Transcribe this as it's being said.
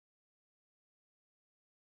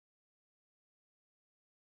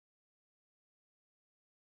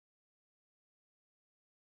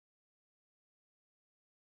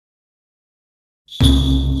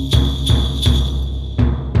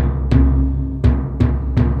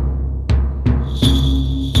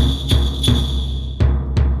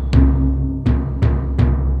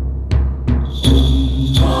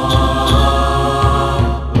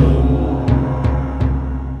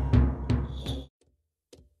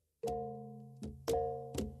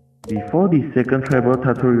Before the second tribal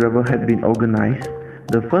tattoo revival had been organized,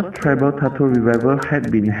 the first tribal tattoo revival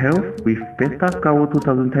had been held with Pesta Kawo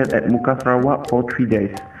 2010 at Muka Sarawak for 3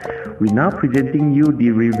 days. We now presenting you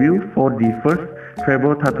the review for the first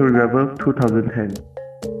tribal tattoo revival 2010.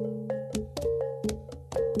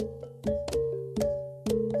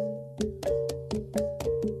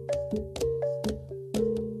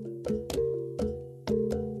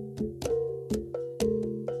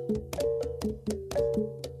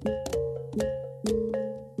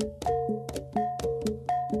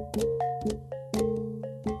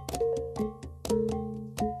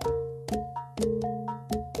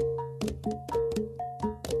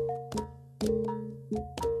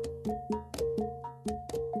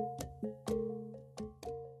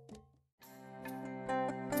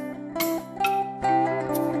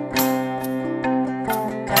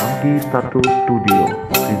 Tattoo Studio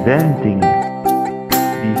presenting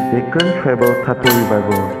the second tribal tattoo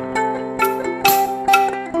revival.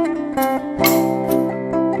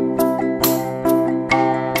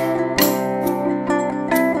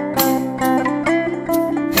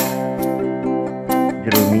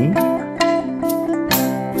 Jeremy,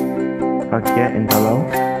 Pagan and Talau,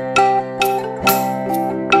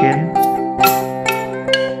 Ken,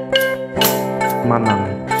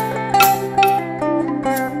 Manang.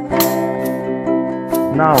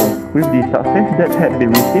 Now, with the success that had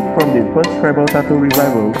been received from the first tribal tattoo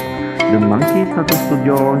revival, the Monkey Tattoo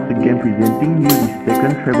Studio once again presenting you the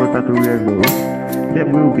second tribal tattoo revival that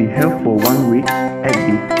will be held for 1 week at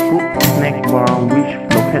the Scoop Snack Bar, which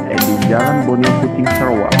located at the Jalan Borneo Kuching,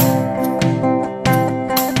 Sarawak.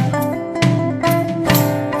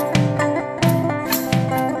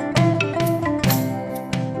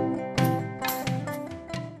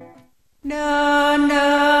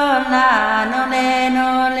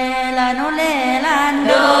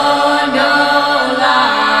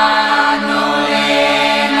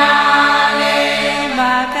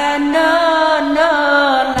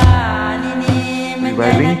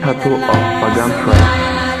 Reviving tattoo of Pagan tribe.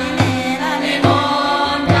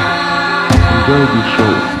 Enjoy the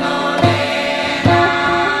show.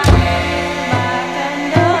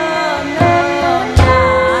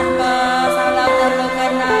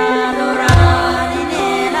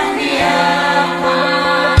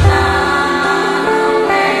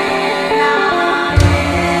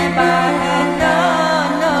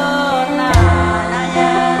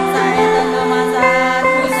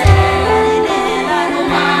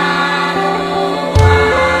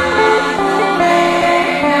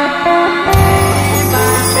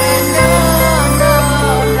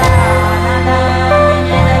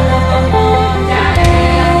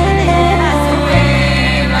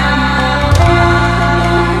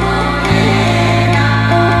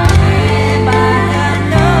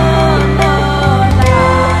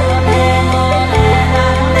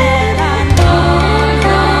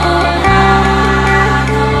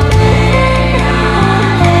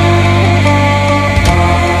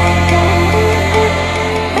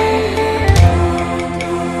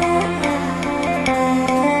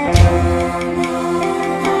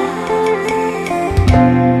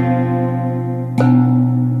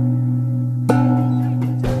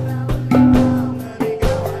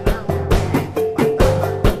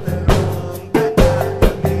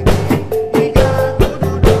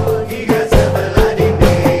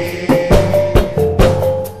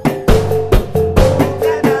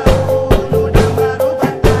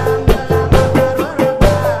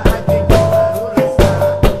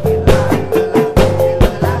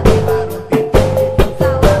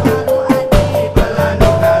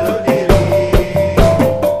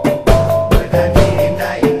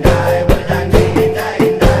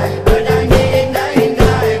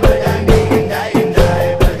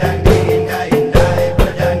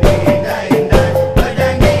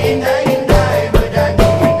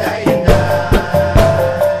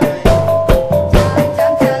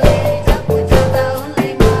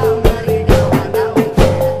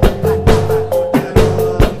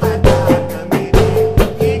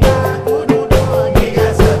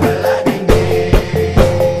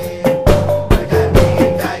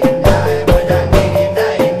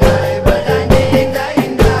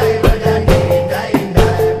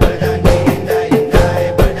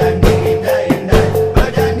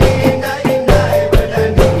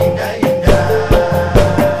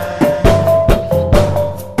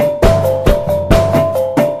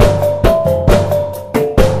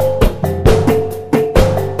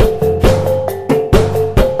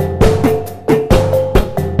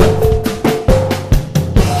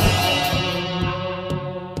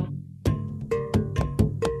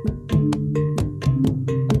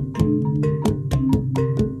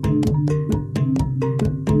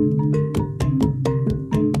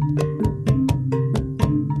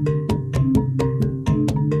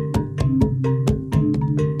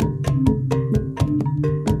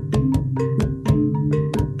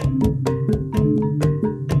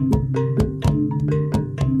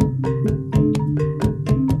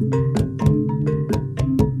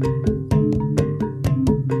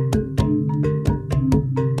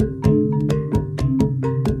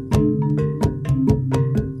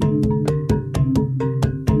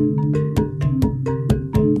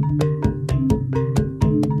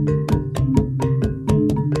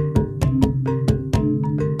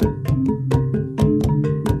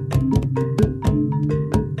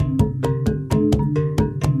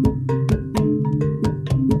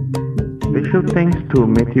 Special thanks to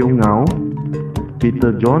Matthew Ngao,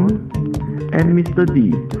 Peter John, and Mr.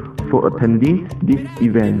 D for attending this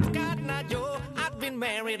event.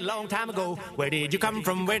 Long time ago, where did you come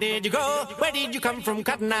from? Where did you go? Where did you come from,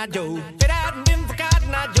 Cotton Eye Joe? If it hadn't been for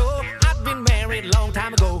Cotton Eye Joe, I'd been married long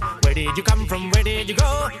time ago. Where did you come from? Where did you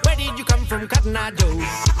go? Where did you come from, Cotton Eye Joe?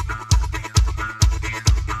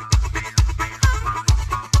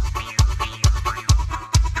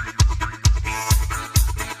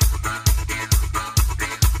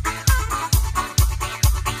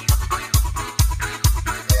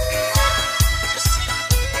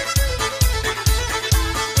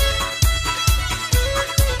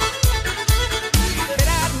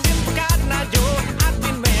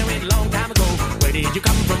 Where did you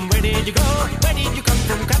come from? Where did you go? Where did you come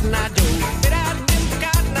from, Cotton Eye Joe? If it hadn't been for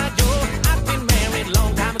Cotton Eye Joe, I'd been married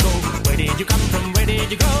long time ago. Where did you come from? Where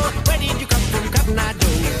did you go? Where did you come from, Cotton Eye Joe?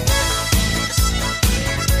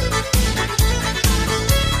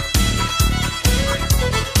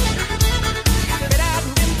 If it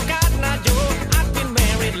hadn't been for Cotton Eye Joe, I'd been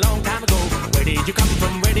married long time ago. Where did you come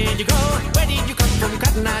from? Where did you go? Where did you come from,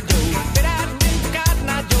 Cotton Eye Joe? If it hadn't been for Cotton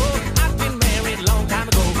Eye Joe, I'd been married long time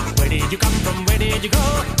ago. Where did you come from? Where did you go?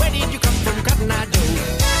 Where did you come from, Cotton Eye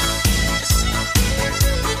Joe?